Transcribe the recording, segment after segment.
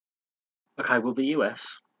Okay, will the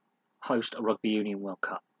US host a Rugby Union World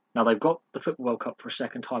Cup? Now, they've got the Football World Cup for a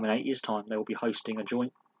second time in 8 years' time. They will be hosting a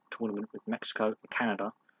joint tournament with Mexico and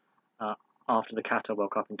Canada after the Qatar World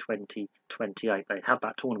Cup in 2028. They have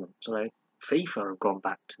that tournament. So FIFA have gone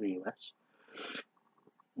back to the US.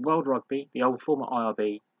 World Rugby, the old former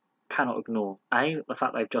IRB, cannot ignore A, the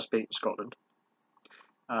fact they've just beaten Scotland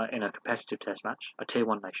in a competitive test match, a Tier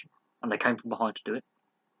 1 nation, and they came from behind to do it.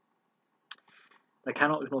 They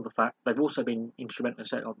cannot ignore the fact they've also been instrumental in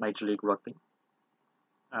setting up Major League Rugby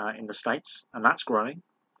in the States, and that's growing.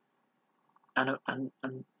 And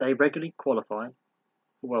they regularly qualify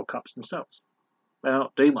for World Cups themselves. They do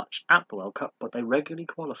not do much at the World Cup, but they regularly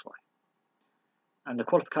qualify. And the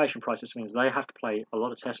qualification process means they have to play a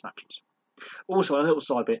lot of test matches. Also, a little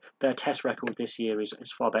side bit, their test record this year is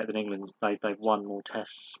far better than England's. They've won more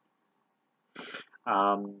tests.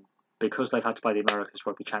 Because they've had to play the Americas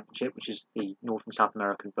Rugby Championship, which is the North and South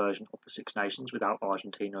American version of the Six Nations without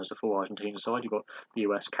Argentina as a full Argentina side. You've got the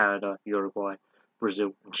US, Canada, Uruguay,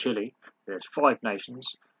 Brazil and Chile. There's 5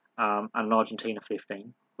 nations, and Argentina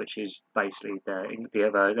 15, which is basically their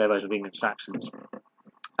version of England Saxons.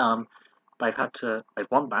 They've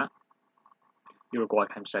won that. Uruguay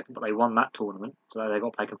came second, but they won that tournament. So they've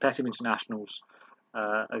got to play competitive internationals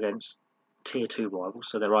against Tier 2 rivals,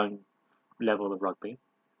 so their own level of rugby.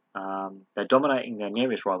 They're dominating their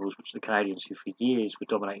nearest rivals, which are the Canadians, who for years were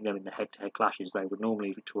dominating them in the head-to-head clashes. They were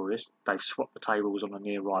normally victorious. They've swapped the tables on a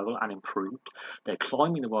near rival and improved. They're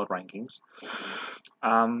climbing the world rankings.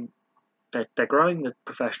 They're growing the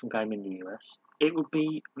professional game in the US. It would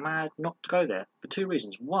be mad not to go there for 2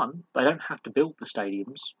 reasons. One, they don't have to build the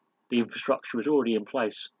stadiums. The infrastructure is already in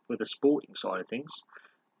place for the sporting side of things.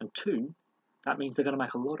 And 2, that means they're going to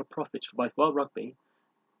make a lot of profits for both World Rugby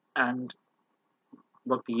and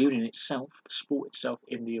Rugby Union itself, the sport itself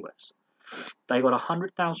in the US. They got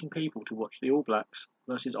 100,000 people to watch the All Blacks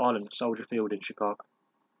versus Ireland at Soldier Field in Chicago.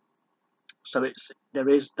 So there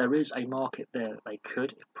is a market there that they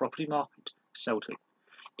could, if properly marketed, sell to.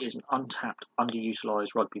 It is an untapped,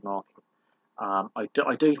 underutilised rugby market.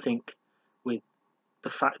 I do think with the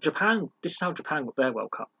fact Japan, this is how Japan got their World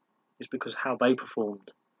Cup, is because how they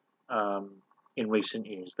performed in recent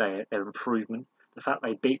years, their improvement, the fact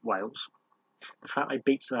they beat Wales. The fact they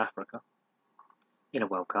beat South Africa in a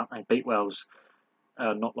World Cup, they beat Wales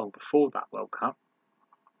not long before that World Cup.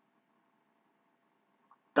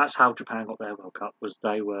 That's how Japan got their World Cup, was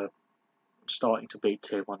they were starting to beat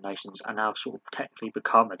Tier 1 nations and now sort of technically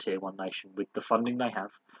become a Tier 1 nation with the funding they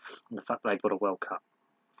have and the fact they've got a World Cup.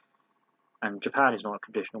 And Japan is not a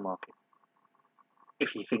traditional market,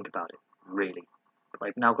 if you think about it, really. But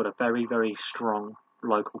they've now got a very, very strong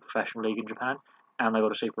local professional league in Japan, and they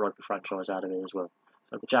got a Super Rugby franchise out of it as well.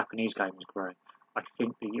 So the Japanese game is growing. I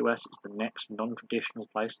think the US is the next non-traditional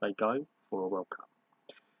place they go for a World Cup.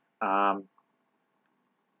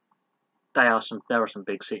 There are some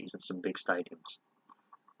big cities and some big stadiums.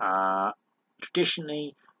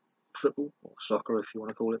 Traditionally, football or soccer, if you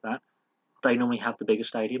want to call it that, they normally have the bigger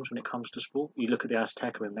stadiums when it comes to sport. You look at the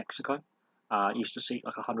Azteca in Mexico. Used to seat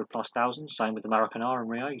like 100,000+. Same with the Maracanã in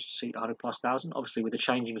Rio, used to seat 100,000+. Obviously, with the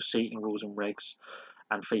changing of seating rules and regs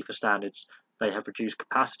and FIFA standards, they have reduced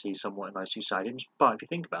capacity somewhat in those 2 stadiums. But if you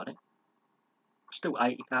think about it, still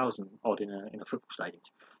 80,000 odd in a football stadium.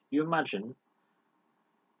 You imagine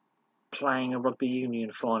playing a Rugby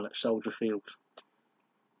Union final at Soldier Field,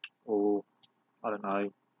 or I don't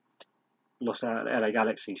know, LA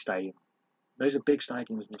Galaxy Stadium. Those are big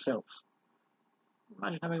stadiums themselves.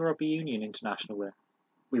 Imagine having a Rugby Union international there.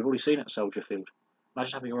 We've already seen it at Soldier Field.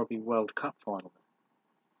 Imagine having a Rugby World Cup final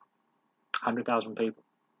there. 100,000 people.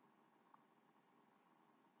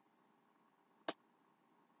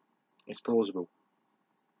 It's plausible.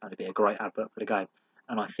 And it'd be a great advert for the game.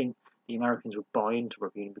 And I think the Americans would buy into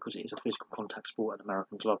Rugby Union because it is a physical contact sport, and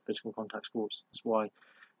Americans love physical contact sports. That's why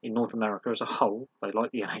in North America as a whole, they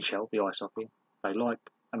like the NHL, the ice hockey. They like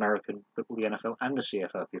American football, the NFL, and the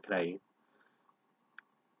CFL if you're Canadian.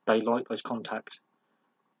 They like those contact,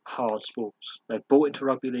 hard sports. They've bought into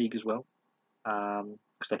Rugby League as well,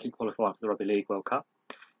 because they keep qualifying for the Rugby League World Cup.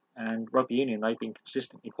 And Rugby Union, they've been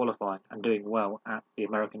consistently qualifying and doing well at the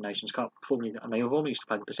American Nations Cup. And they have only used to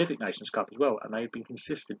play the Pacific Nations Cup as well, and they've been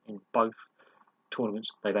consistent in both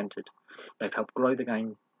tournaments they've entered. They've helped grow the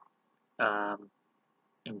game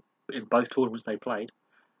in both tournaments they played.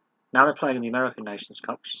 Now they're playing in the American Nations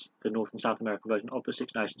Cup, which is the North and South American version of the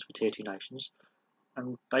Six Nations for Tier 2 nations.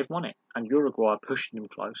 And they've won it. And Uruguay are pushing them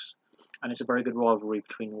close. And it's a very good rivalry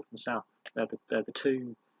between North and South. They're the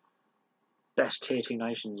 2 best Tier 2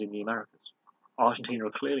 nations in the Americas. Argentina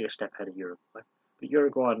are clearly a step ahead of Uruguay. But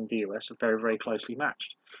Uruguay and the US are very, very closely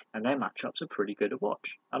matched, and their matchups are pretty good to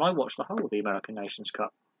watch. And I watched the whole of the American Nations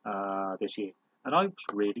Cup this year, and I was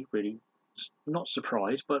really, really not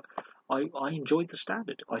surprised, but I enjoyed the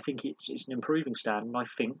standard. I think it's an improving standard, and I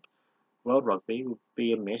think World Rugby would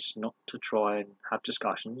be amiss not to try and have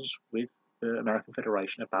discussions with the American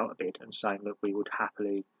Federation about a bid and saying that we would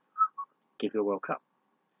happily give you a World Cup.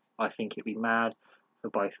 I think it'd be mad for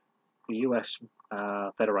both the US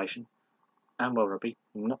Federation and World Rugby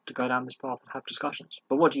not to go down this path and have discussions.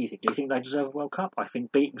 But what do you think? Do you think they deserve a World Cup? I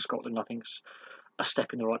think beating Scotland, I think, is a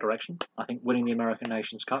step in the right direction. I think winning the American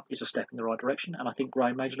Nations Cup is a step in the right direction, and I think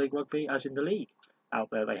growing Major League Rugby, as in the league out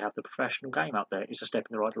there, they have the professional game out there, is a step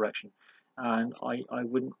in the right direction. And I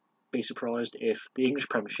wouldn't be surprised if the English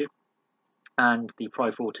Premiership and the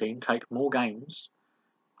Pro 14 take more games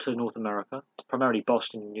to North America, primarily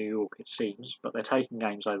Boston and New York, it seems, but they're taking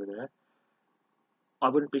games over there. I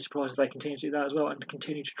wouldn't be surprised if they continue to do that as well and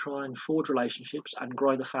continue to try and forge relationships and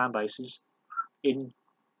grow the fan bases in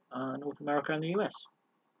North America and the US.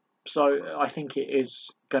 So I think it is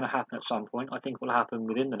going to happen at some point. I think it will happen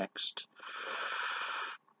within the next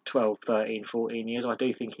 12, 13, 14 years. I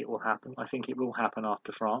do think it will happen. I think it will happen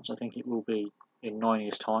after France. I think it will be in 9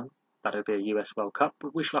 years' time. That'll be a US World Cup,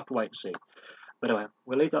 but we shall have to wait and see. But anyway,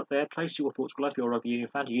 we'll leave that there. Place your thoughts below if you're a Rugby Union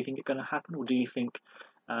fan. Do you think it's going to happen, or do you think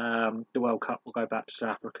the World Cup will go back to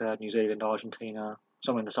South Africa, New Zealand, Argentina,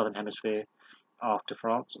 somewhere in the Southern Hemisphere after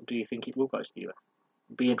France, or do you think it will go to the US?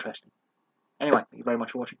 It'd be interesting. Anyway, thank you very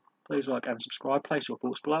much for watching. Please like and subscribe. Place your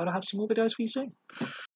thoughts below, and I'll have some more videos for you soon.